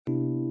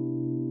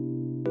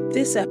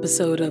This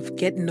episode of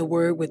Get in the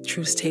Word with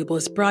Truth Table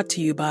is brought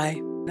to you by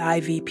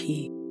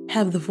IVP.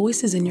 Have the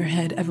voices in your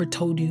head ever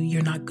told you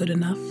you're not good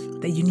enough,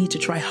 that you need to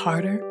try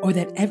harder, or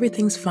that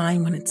everything's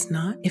fine when it's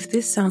not? If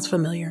this sounds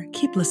familiar,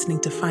 keep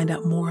listening to find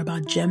out more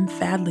about Jem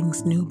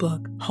Fadling's new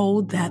book,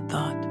 Hold That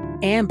Thought.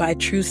 And by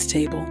Truth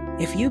Table.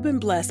 If you've been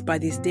blessed by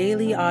these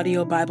daily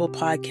audio Bible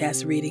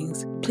podcast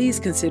readings, please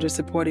consider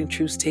supporting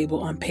Truth Table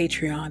on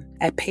Patreon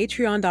at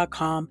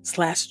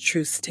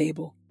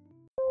patreon.com/truthstable.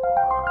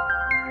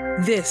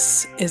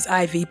 This is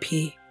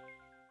IVP.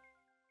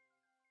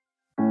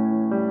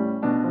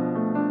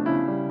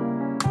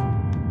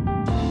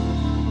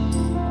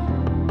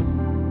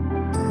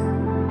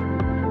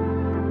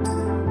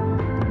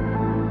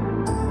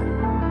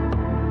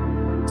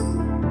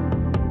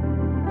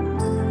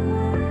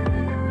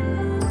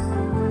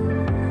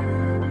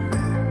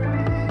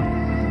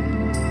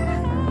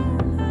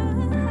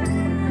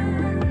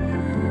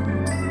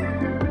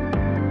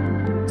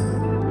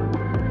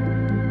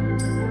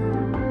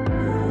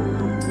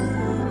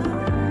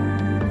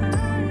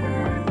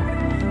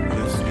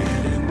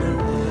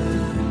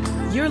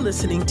 You're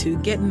listening to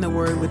Get in the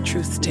Word with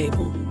Truth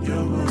Table.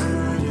 Your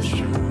word is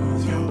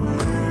truth, your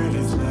word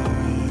is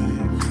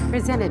life.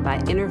 Presented by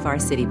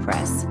InterVarsity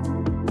Press.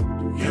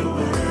 Your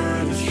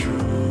word is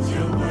truth,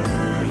 your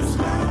word is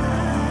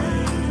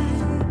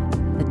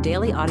life. A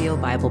daily audio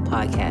Bible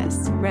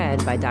podcast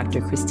read by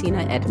Dr.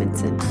 Christina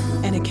Edmondson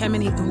And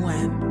Ekemini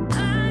Uwan.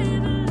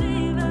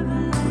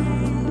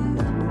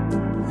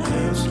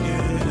 Let's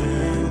get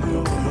in the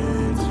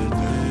word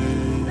today.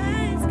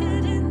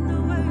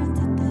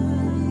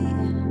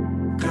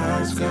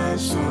 God's got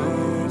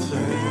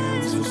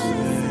something to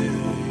say.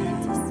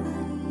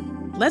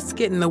 Let's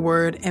get in the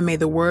Word, and may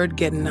the Word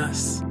get in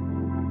us.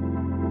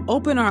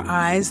 Open our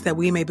eyes that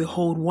we may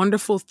behold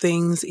wonderful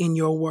things in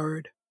your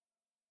Word.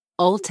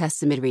 Old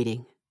Testament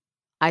reading.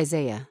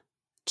 Isaiah,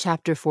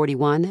 chapter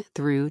 41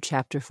 through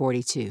chapter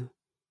 42.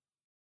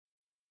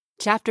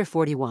 Chapter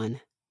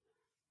 41.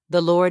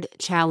 The Lord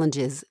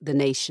challenges the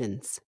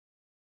nations.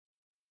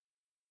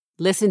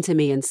 Listen to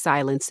me in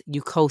silence,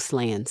 you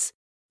coastlands.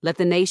 Let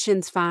the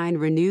nations find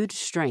renewed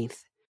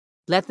strength.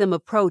 Let them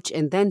approach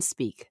and then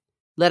speak.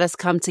 Let us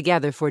come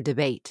together for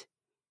debate.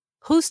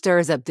 Who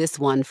stirs up this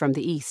one from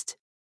the east?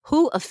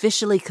 Who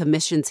officially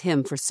commissions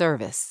him for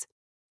service?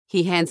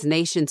 He hands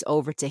nations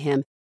over to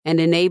him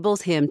and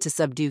enables him to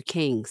subdue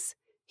kings.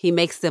 He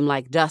makes them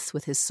like dust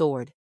with his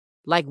sword,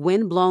 like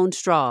wind-blown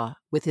straw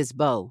with his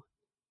bow.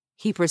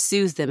 He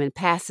pursues them and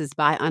passes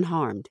by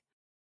unharmed.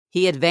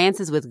 He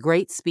advances with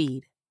great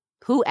speed.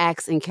 Who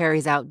acts and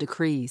carries out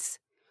decrees?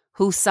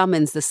 Who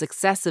summons the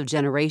successive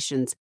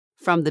generations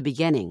from the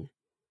beginning?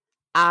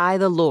 I,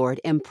 the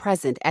Lord, am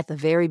present at the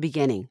very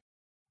beginning,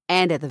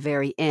 and at the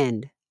very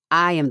end.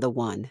 I am the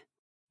one.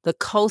 The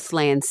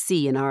coastlands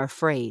see and are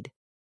afraid.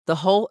 The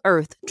whole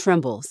earth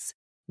trembles.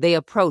 They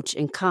approach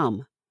and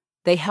come.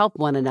 They help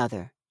one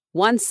another.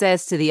 One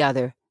says to the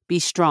other, "Be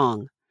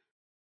strong."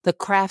 The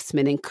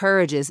craftsman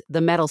encourages the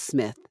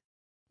metalsmith.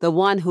 The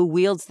one who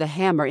wields the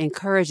hammer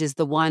encourages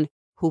the one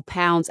who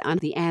pounds on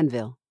the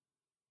anvil.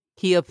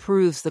 He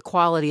approves the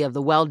quality of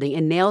the welding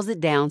and nails it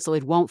down so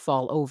it won't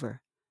fall over.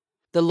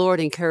 The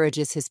Lord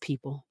encourages his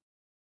people.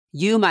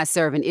 You, my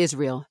servant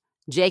Israel,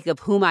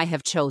 Jacob, whom I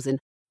have chosen,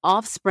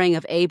 offspring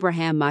of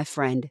Abraham, my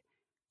friend,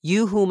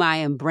 you whom I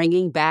am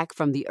bringing back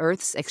from the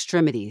earth's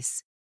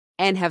extremities,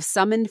 and have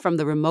summoned from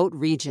the remote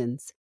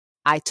regions.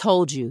 I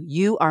told you,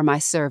 you are my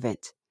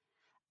servant.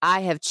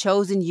 I have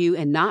chosen you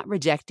and not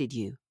rejected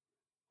you.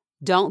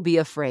 Don't be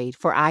afraid,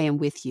 for I am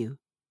with you.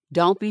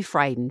 Don't be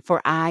frightened,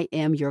 for I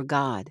am your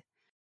God.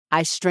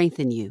 I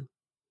strengthen you.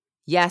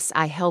 Yes,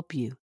 I help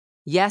you.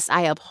 Yes,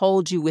 I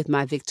uphold you with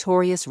my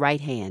victorious right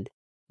hand.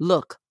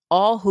 Look,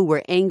 all who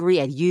were angry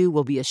at you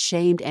will be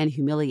ashamed and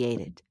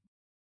humiliated.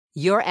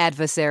 Your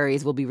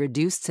adversaries will be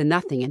reduced to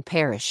nothing and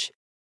perish.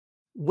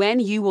 When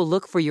you will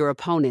look for your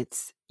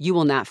opponents, you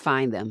will not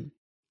find them.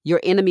 Your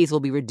enemies will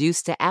be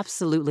reduced to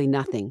absolutely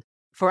nothing.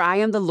 For I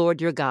am the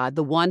Lord your God,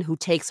 the one who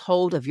takes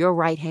hold of your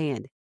right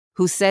hand,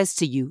 who says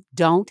to you,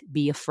 don't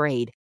be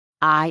afraid.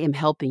 I am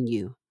helping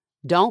you.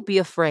 Don't be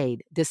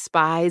afraid,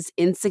 despise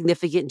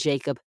insignificant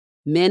Jacob,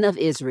 men of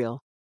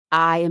Israel.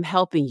 I am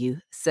helping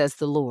you, says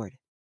the Lord,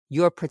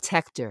 your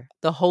protector,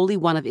 the Holy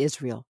One of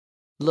Israel.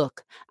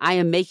 Look, I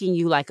am making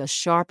you like a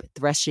sharp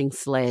threshing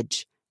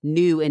sledge,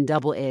 new and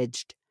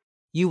double-edged.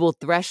 You will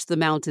thresh the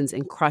mountains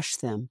and crush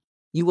them.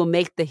 You will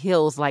make the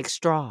hills like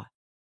straw.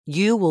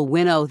 You will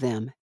winnow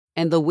them,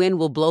 and the wind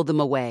will blow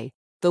them away.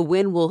 The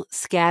wind will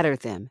scatter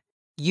them.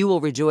 You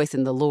will rejoice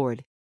in the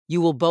Lord.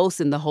 You will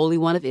boast in the Holy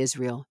One of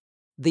Israel.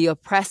 The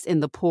oppressed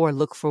and the poor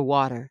look for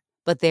water,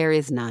 but there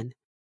is none.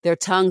 Their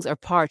tongues are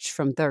parched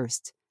from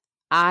thirst.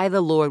 I,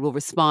 the Lord, will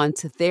respond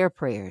to their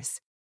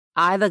prayers.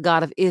 I, the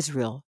God of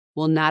Israel,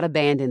 will not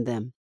abandon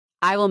them.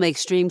 I will make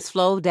streams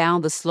flow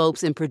down the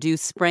slopes and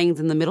produce springs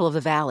in the middle of the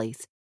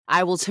valleys.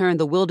 I will turn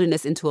the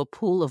wilderness into a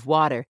pool of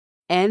water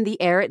and the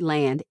arid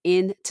land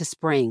into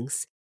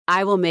springs.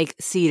 I will make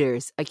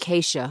cedars,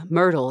 acacia,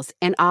 myrtles,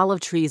 and olive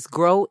trees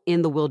grow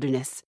in the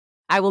wilderness.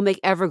 I will make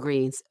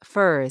evergreens,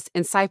 firs,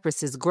 and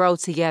cypresses grow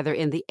together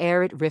in the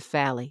arid Rift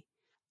Valley.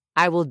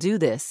 I will do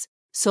this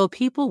so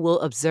people will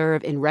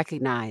observe and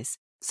recognize,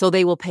 so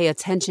they will pay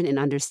attention and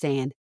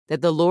understand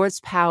that the Lord's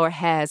power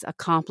has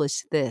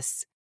accomplished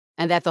this,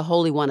 and that the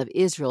Holy One of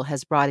Israel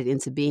has brought it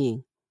into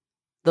being.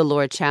 The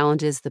Lord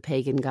challenges the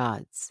pagan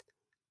gods.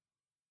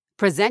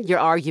 Present your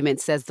argument,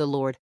 says the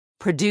Lord.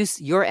 Produce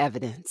your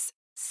evidence,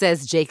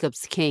 says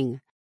Jacob's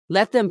king.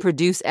 Let them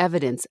produce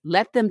evidence.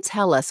 Let them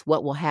tell us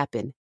what will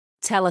happen.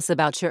 Tell us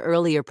about your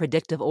earlier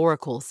predictive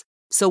oracles,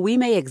 so we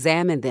may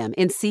examine them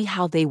and see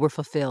how they were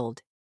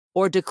fulfilled.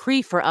 Or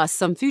decree for us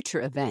some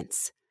future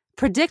events.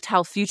 Predict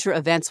how future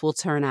events will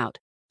turn out,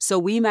 so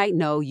we might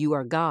know you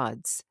are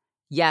gods.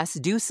 Yes,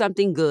 do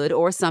something good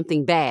or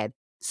something bad,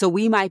 so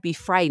we might be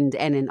frightened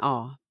and in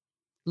awe.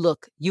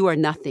 Look, you are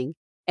nothing,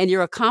 and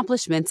your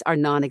accomplishments are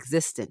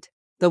non-existent.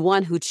 The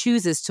one who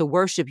chooses to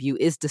worship you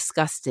is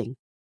disgusting.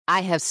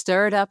 I have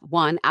stirred up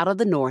one out of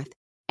the north,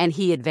 and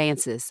he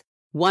advances,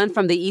 one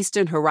from the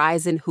eastern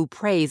horizon who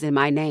prays in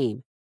my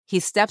name. He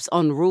steps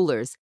on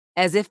rulers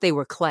as if they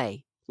were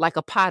clay, like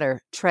a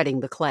potter treading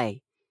the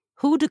clay.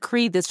 Who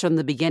decreed this from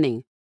the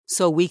beginning,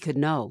 so we could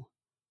know?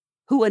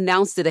 Who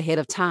announced it ahead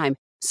of time,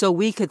 so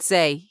we could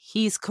say,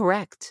 he's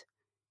correct?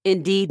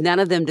 Indeed, none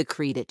of them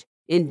decreed it.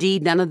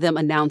 Indeed, none of them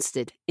announced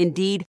it.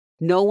 Indeed,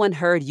 no one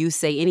heard you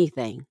say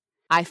anything.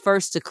 I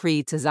first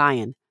decreed to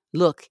Zion,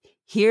 look,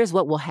 here's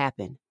what will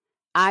happen.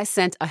 I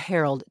sent a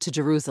herald to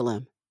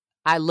Jerusalem.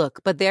 I look,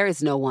 but there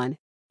is no one.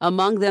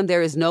 Among them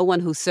there is no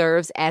one who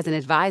serves as an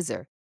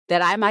advisor,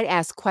 that I might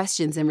ask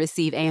questions and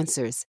receive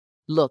answers.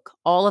 Look,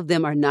 all of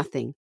them are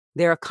nothing.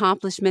 Their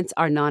accomplishments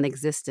are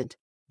non-existent.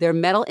 Their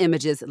metal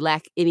images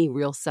lack any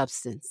real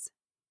substance.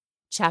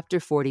 Chapter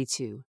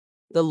 42.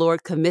 The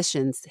Lord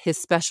commissions his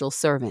special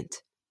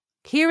servant.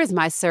 Here is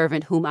my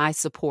servant whom I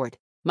support,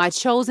 my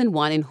chosen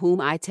one in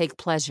whom I take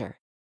pleasure.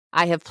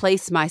 I have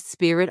placed my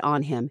spirit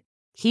on him.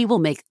 He will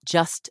make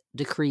just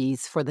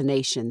decrees for the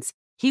nations.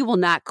 He will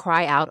not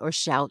cry out or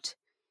shout.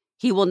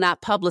 He will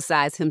not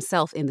publicize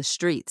himself in the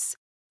streets.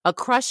 A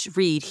crushed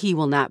reed he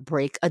will not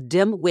break, a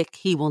dim wick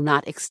he will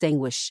not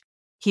extinguish.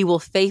 He will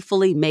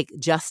faithfully make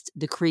just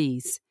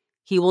decrees.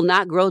 He will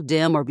not grow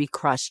dim or be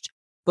crushed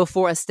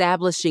before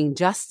establishing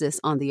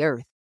justice on the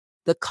earth.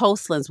 The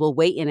coastlands will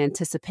wait in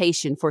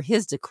anticipation for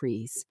his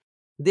decrees.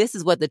 This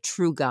is what the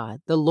true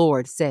God, the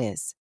Lord,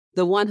 says,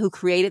 the one who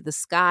created the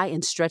sky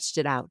and stretched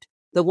it out,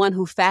 the one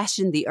who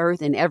fashioned the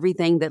earth and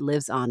everything that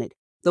lives on it,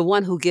 the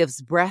one who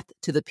gives breath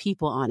to the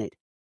people on it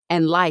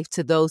and life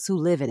to those who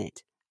live in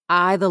it.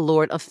 I, the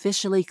Lord,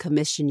 officially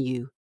commission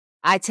you.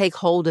 I take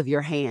hold of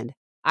your hand.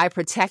 I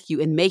protect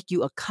you and make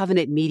you a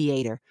covenant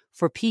mediator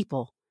for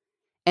people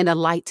and a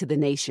light to the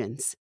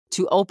nations,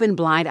 to open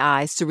blind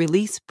eyes, to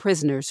release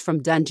prisoners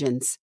from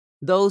dungeons,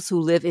 those who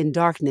live in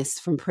darkness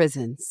from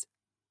prisons.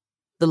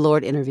 The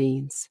Lord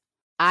intervenes.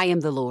 I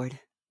am the Lord.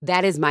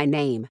 That is my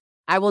name.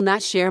 I will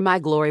not share my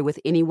glory with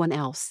anyone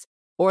else,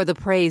 or the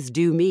praise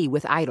due me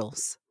with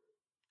idols.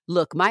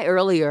 Look, my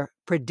earlier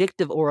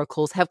predictive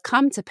oracles have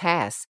come to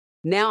pass.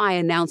 Now I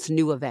announce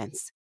new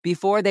events.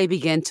 Before they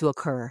begin to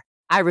occur,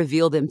 I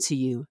reveal them to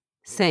you.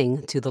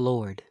 Sing to the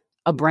Lord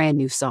a brand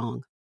new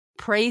song.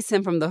 Praise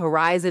him from the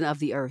horizon of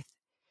the earth,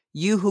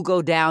 you who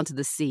go down to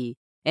the sea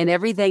and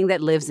everything that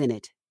lives in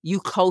it,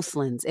 you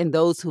coastlands and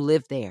those who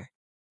live there.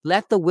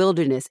 Let the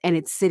wilderness and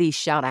its cities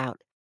shout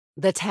out,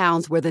 the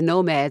towns where the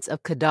nomads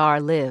of Kedar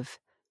live.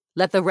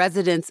 Let the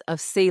residents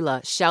of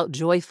Selah shout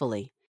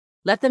joyfully.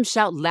 Let them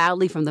shout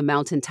loudly from the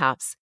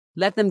mountaintops.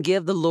 Let them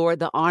give the Lord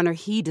the honor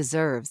he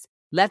deserves.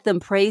 Let them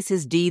praise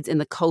his deeds in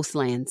the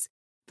coastlands.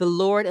 The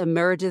Lord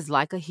emerges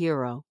like a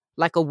hero.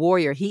 Like a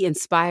warrior, he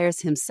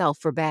inspires himself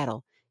for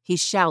battle. He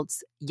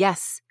shouts,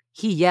 yes,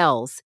 he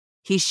yells.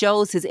 He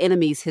shows his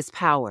enemies his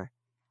power.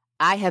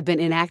 I have been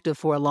inactive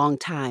for a long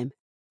time.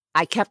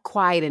 I kept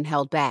quiet and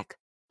held back.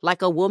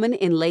 Like a woman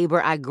in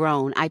labor, I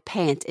groan, I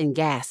pant and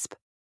gasp.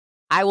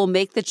 I will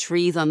make the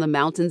trees on the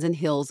mountains and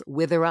hills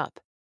wither up.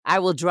 I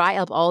will dry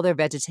up all their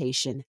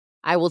vegetation.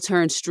 I will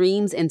turn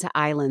streams into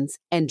islands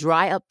and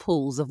dry up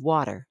pools of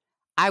water.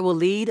 I will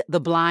lead the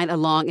blind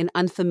along an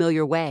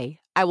unfamiliar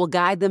way. I will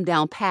guide them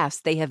down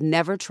paths they have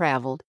never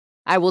traveled.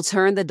 I will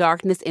turn the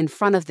darkness in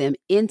front of them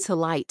into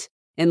light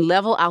and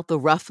level out the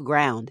rough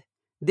ground.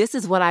 This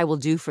is what I will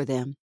do for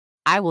them.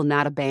 I will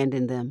not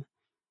abandon them.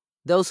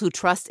 Those who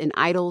trust in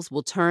idols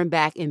will turn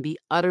back and be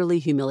utterly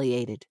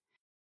humiliated.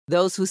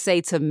 Those who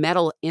say to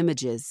metal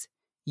images,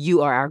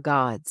 you are our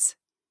gods.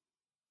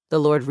 The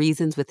Lord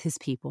reasons with his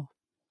people.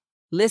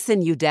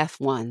 Listen, you deaf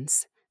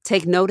ones.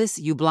 Take notice,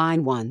 you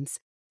blind ones.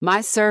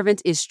 My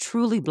servant is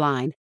truly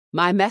blind.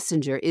 My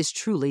messenger is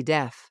truly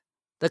deaf.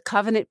 The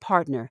covenant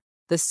partner,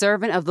 the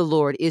servant of the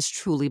Lord, is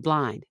truly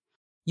blind.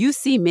 You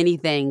see many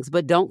things,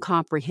 but don't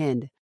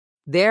comprehend.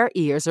 Their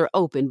ears are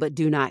open, but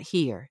do not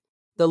hear.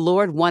 The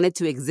Lord wanted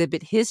to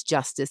exhibit his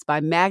justice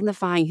by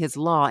magnifying his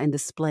law and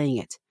displaying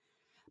it.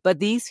 But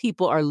these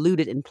people are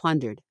looted and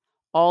plundered.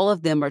 All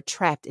of them are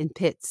trapped in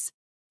pits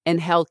and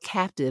held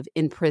captive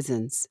in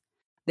prisons.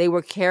 They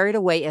were carried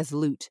away as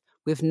loot,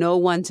 with no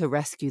one to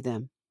rescue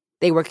them.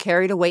 They were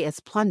carried away as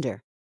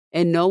plunder,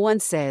 and no one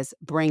says,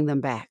 "Bring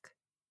them back."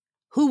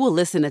 Who will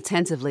listen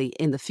attentively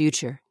in the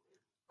future?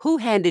 Who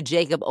handed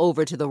Jacob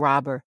over to the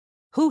robber?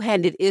 Who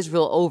handed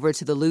Israel over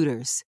to the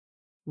looters?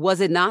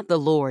 Was it not the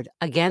Lord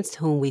against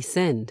whom we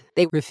sinned?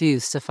 They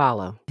refused to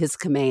follow his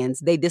commands.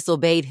 They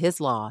disobeyed his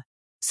law.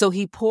 So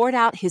he poured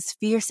out his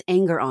fierce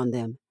anger on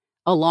them,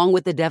 along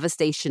with the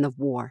devastation of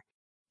war.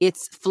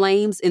 Its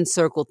flames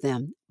encircled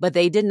them, but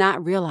they did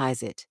not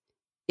realize it.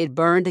 It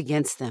burned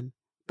against them,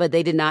 but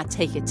they did not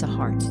take it to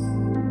heart.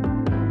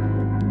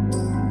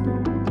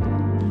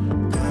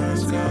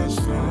 God's got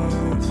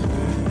something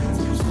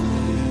to say.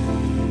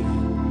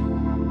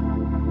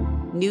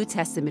 New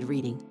Testament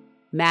reading,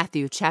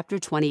 Matthew chapter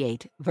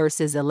 28,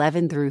 verses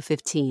 11 through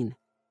 15.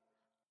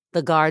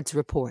 The guards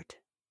report.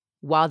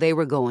 While they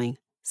were going,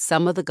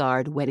 some of the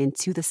guard went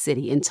into the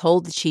city and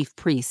told the chief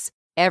priests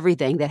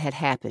everything that had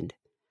happened.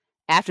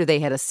 After they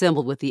had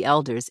assembled with the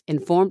elders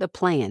and formed a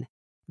plan,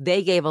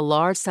 they gave a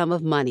large sum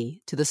of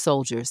money to the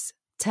soldiers,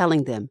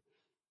 telling them,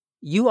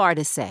 "You are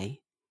to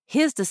say,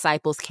 'His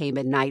disciples came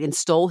at night and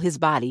stole his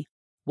body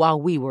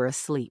while we were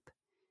asleep.'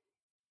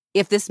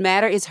 If this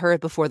matter is heard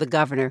before the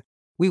governor,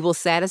 we will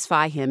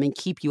satisfy him and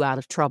keep you out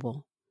of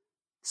trouble."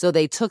 So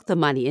they took the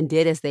money and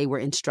did as they were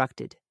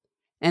instructed.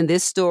 And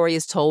this story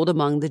is told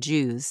among the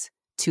Jews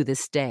to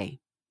this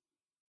day.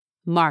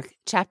 Mark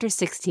chapter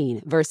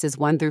 16, verses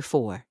 1 through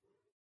 4.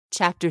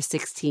 Chapter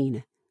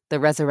 16, the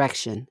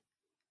resurrection.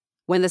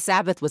 When the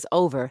Sabbath was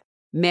over,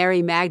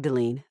 Mary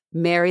Magdalene,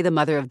 Mary the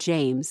mother of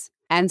James,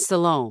 and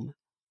Salome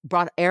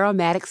brought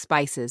aromatic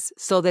spices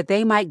so that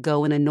they might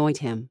go and anoint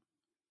him.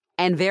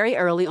 And very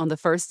early on the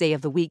first day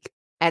of the week,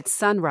 at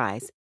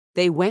sunrise,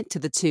 they went to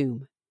the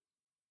tomb.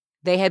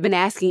 They had been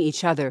asking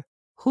each other,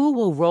 "Who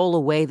will roll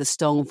away the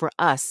stone for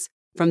us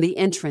from the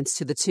entrance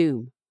to the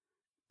tomb?"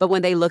 But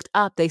when they looked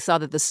up, they saw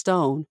that the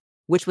stone,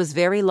 which was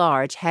very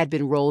large, had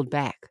been rolled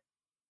back.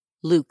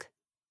 Luke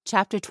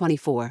chapter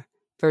 24,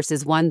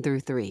 verses 1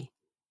 through 3.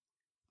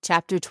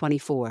 Chapter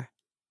 24,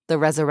 the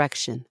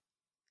resurrection.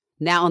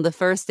 Now on the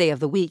first day of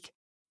the week,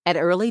 at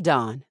early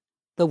dawn,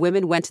 the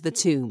women went to the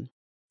tomb,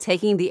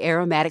 taking the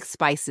aromatic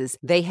spices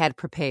they had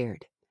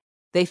prepared.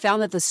 They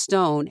found that the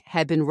stone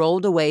had been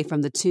rolled away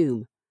from the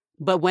tomb,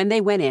 but when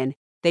they went in,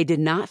 they did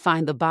not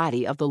find the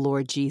body of the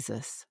Lord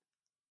Jesus.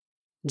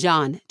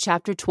 John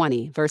chapter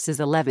 20, verses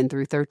 11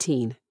 through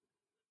 13.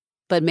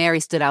 But Mary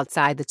stood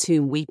outside the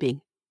tomb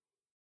weeping.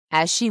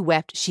 As she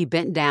wept, she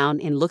bent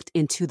down and looked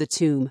into the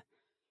tomb,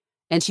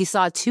 and she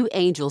saw two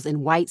angels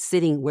in white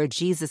sitting where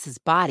Jesus'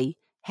 body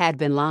had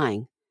been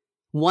lying,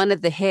 one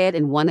at the head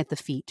and one at the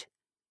feet.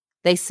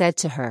 They said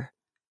to her,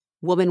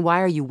 "Woman,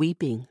 why are you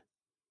weeping?"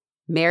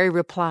 Mary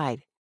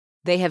replied,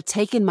 "They have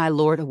taken my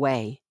Lord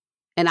away,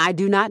 and I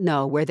do not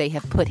know where they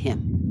have put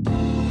him."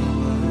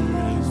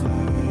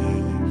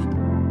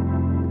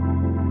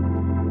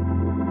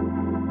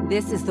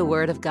 This is the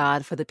word of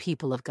God for the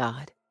people of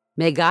God.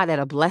 May God add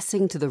a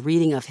blessing to the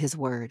reading of his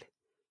word.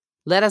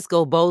 Let us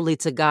go boldly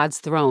to God's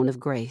throne of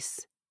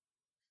grace.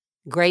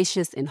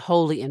 Gracious and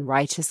holy and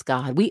righteous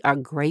God, we are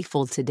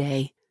grateful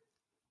today.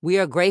 We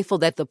are grateful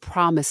that the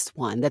promised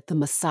one, that the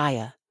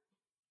Messiah,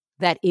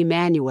 that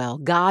Emmanuel,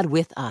 God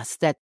with us,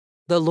 that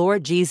the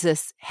Lord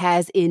Jesus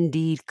has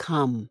indeed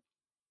come.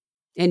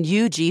 And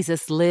you,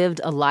 Jesus, lived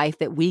a life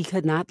that we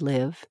could not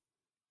live,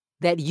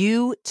 that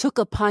you took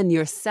upon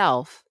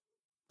yourself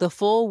the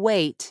full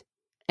weight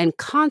and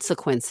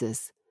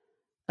consequences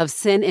of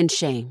sin and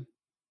shame.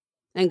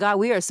 And God,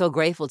 we are so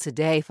grateful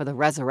today for the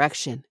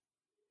resurrection.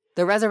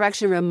 The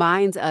resurrection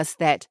reminds us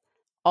that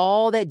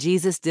all that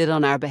Jesus did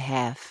on our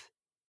behalf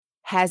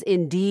has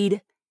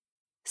indeed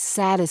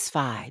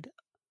satisfied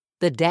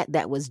the debt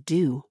that was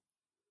due.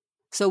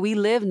 So we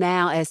live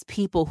now as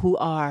people who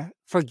are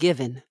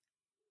forgiven,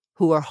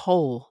 who are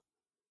whole,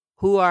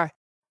 who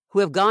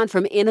have gone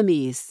from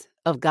enemies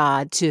of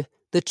God to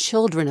the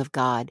children of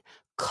God,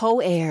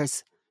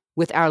 co-heirs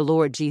with our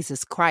Lord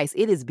Jesus Christ.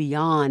 It is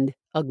beyond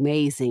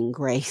amazing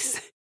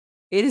grace.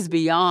 It is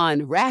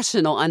beyond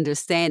rational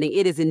understanding.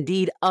 It is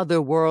indeed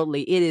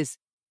otherworldly. It is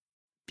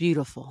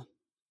beautiful.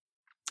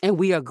 And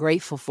we are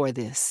grateful for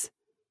this.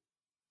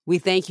 We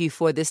thank you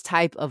for this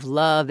type of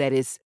love that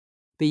is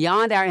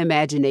beyond our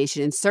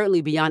imagination and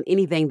certainly beyond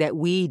anything that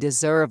we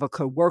deserve or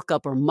could work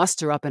up or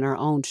muster up in our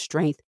own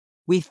strength.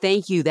 We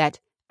thank you that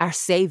our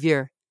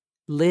Savior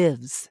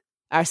lives.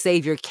 Our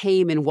Savior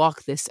came and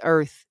walked this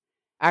earth.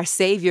 Our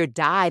Savior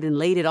died and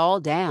laid it all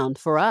down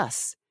for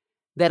us,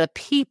 that a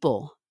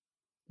people,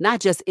 not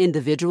just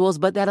individuals,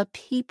 but that a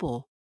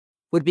people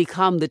would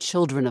become the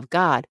children of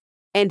God.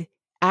 And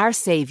our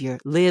Savior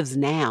lives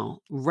now,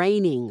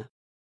 reigning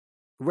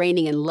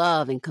in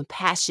love and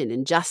compassion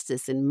and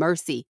justice and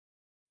mercy,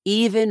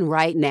 even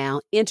right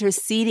now,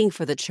 interceding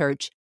for the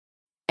church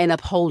and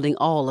upholding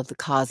all of the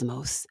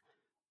cosmos.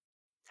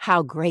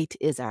 How great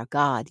is our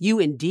God. You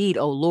indeed,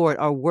 O Lord,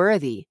 are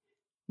worthy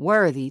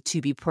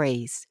to be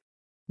praised.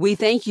 We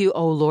thank you,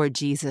 O Lord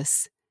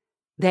Jesus,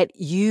 that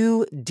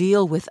you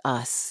deal with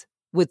us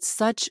with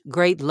such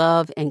great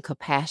love and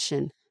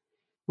compassion.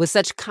 with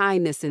such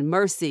kindness and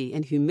mercy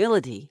and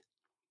humility.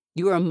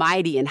 You are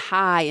mighty and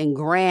high and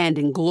grand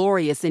and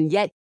glorious, and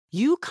yet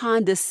you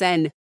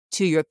condescend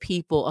to your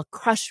people. A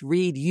crushed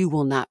reed you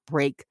will not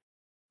break.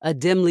 A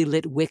dimly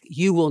lit wick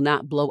you will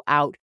not blow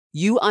out.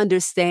 You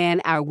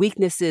understand our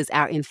weaknesses,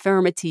 our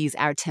infirmities,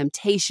 our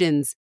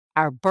temptations,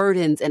 our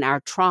burdens, and our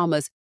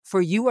traumas,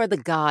 for you are the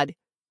God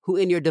who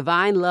in your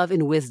divine love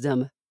and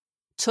wisdom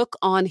took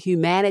on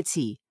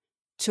humanity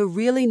to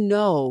really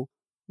know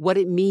what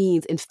it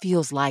means and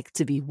feels like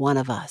to be one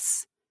of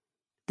us.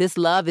 This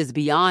love is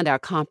beyond our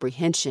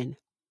comprehension.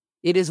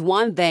 It is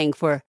one thing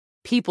for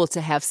people to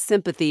have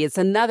sympathy. It's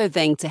another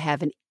thing to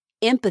have an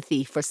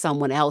empathy for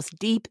someone else,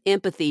 deep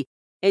empathy.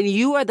 And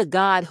you are the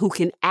God who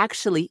can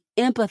actually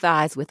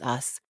empathize with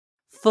us,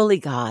 fully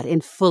God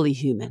and fully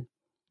human.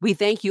 We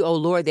thank you, O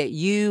Lord, that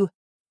you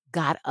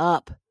got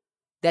up,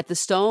 that the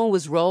stone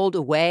was rolled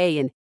away,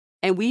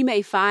 and we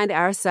may find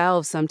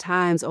ourselves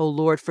sometimes, O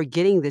Lord,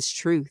 forgetting this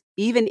truth,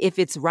 even if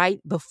it's right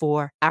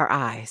before our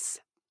eyes.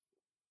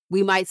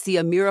 We might see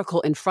a miracle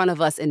in front of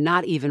us and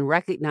not even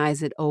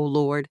recognize it, O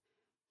Lord.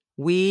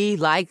 We,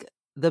 like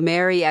the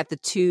Mary at the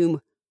tomb,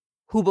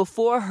 who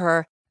before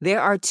her there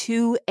are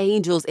two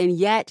angels, and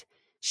yet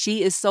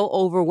she is so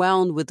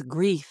overwhelmed with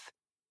grief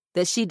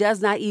that she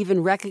does not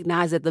even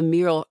recognize that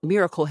the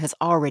miracle has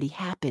already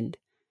happened.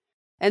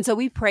 And so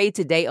we pray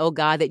today, oh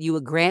God, that you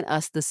would grant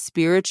us the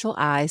spiritual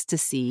eyes to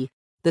see,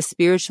 the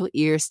spiritual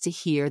ears to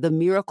hear, the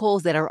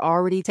miracles that are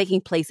already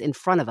taking place in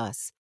front of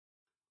us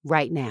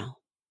right now.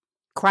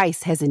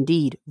 Christ has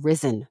indeed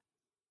risen.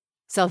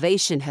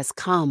 Salvation has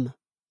come.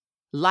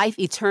 Life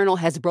eternal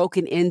has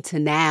broken into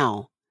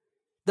now.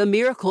 The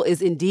miracle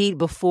is indeed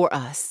before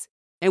us.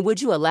 And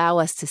would you allow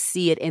us to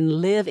see it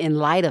and live in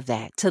light of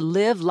that, to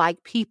live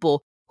like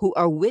people who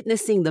are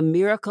witnessing the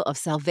miracle of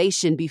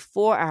salvation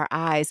before our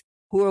eyes,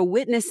 who are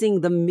witnessing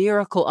the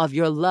miracle of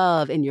your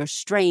love and your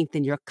strength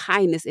and your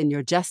kindness and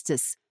your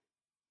justice,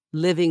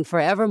 living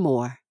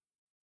forevermore.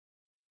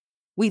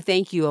 We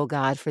thank you, O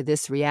God, for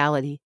this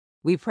reality.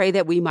 We pray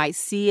that we might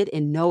see it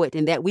and know it,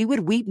 and that we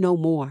would weep no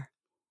more.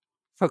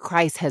 For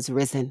Christ has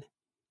risen,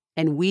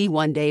 and we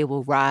one day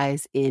will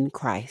rise in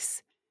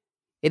Christ.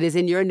 It is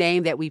in your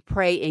name that we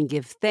pray and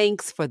give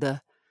thanks for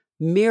the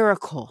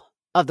miracle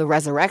of the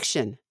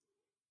resurrection.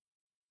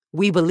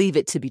 We believe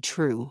it to be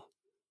true.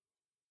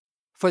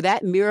 For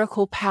that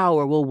miracle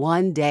power will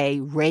one day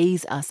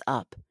raise us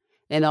up,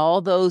 and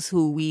all those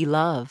who we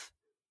love,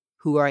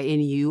 who are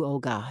in you, O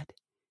God.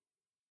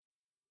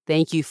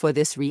 Thank you for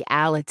this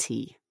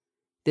reality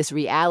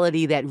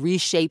that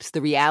reshapes the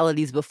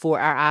realities before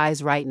our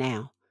eyes right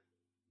now.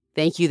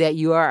 Thank you that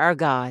you are our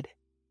God.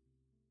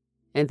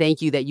 And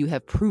thank you that you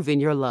have proven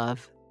your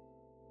love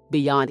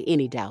beyond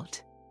any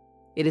doubt.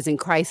 It is in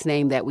Christ's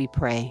name that we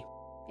pray.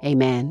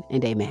 Amen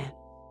and amen.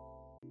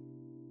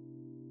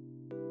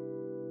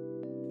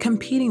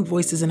 Competing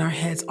voices in our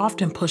heads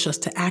often push us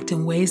to act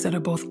in ways that are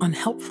both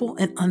unhelpful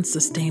and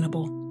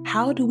unsustainable.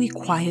 How do we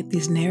quiet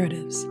these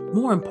narratives?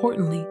 More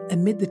importantly,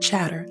 amid the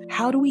chatter,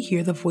 how do we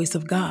hear the voice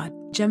of God?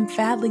 Jem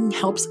Fadling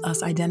helps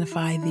us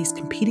identify these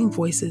competing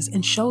voices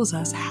and shows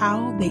us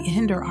how they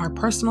hinder our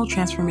personal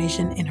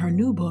transformation in her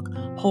new book,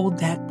 Hold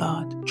That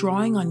Thought.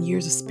 Drawing on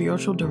years of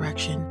spiritual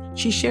direction,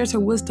 she shares her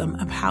wisdom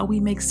of how we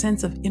make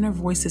sense of inner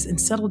voices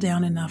and settle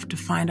down enough to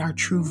find our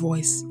true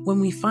voice. When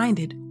we find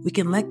it, we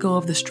can let go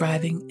of the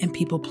striving and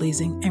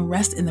people-pleasing and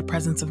rest in the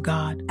presence of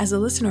God. As a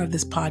listener of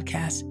this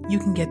podcast, you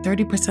can get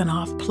 30%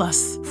 off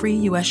plus free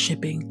U.S.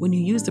 shipping when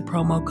you use the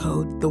promo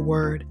code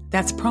THEWORD.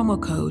 That's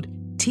promo code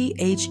THEWORD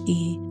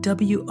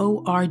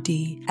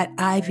at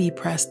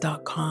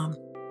ivpress.com.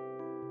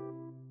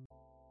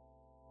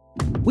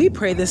 We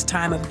pray this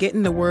time of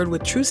Getting the Word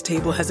with Truth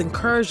Table has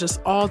encouraged us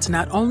all to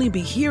not only be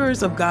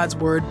hearers of God's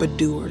Word, but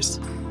doers.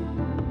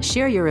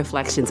 Share your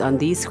reflections on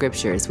these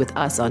scriptures with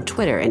us on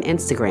Twitter and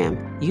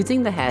Instagram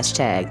using the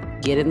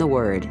hashtag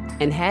 #GetInTheWord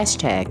and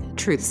hashtag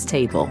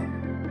 #TruthsTable.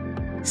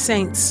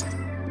 Saints,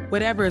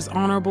 whatever is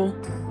honorable,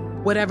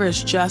 whatever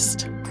is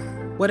just,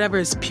 whatever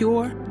is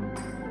pure,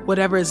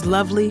 whatever is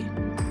lovely,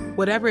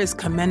 whatever is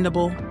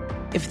commendable,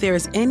 if there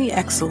is any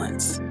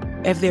excellence,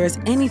 if there is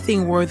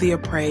anything worthy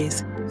of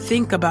praise,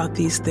 think about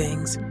these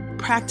things,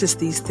 practice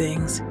these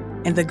things,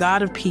 and the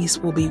God of peace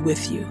will be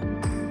with you.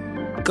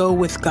 Go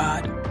with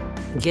God.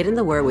 Get in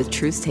the Word with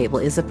Truth Table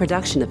is a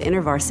production of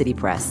InterVarsity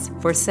Press.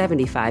 For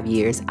 75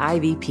 years,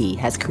 IVP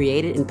has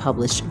created and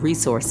published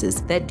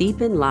resources that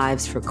deepen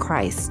lives for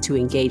Christ to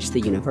engage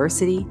the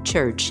university,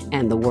 church,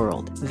 and the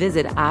world.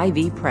 Visit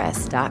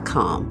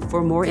ivpress.com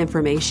for more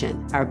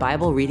information. Our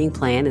Bible reading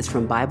plan is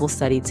from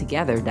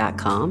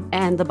BibleStudyTogether.com,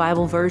 and the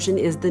Bible version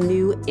is the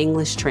New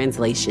English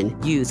Translation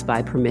used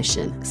by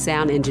permission.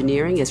 Sound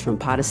engineering is from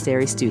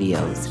Podastery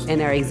Studios,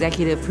 and our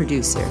executive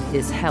producer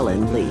is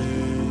Helen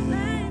Lee.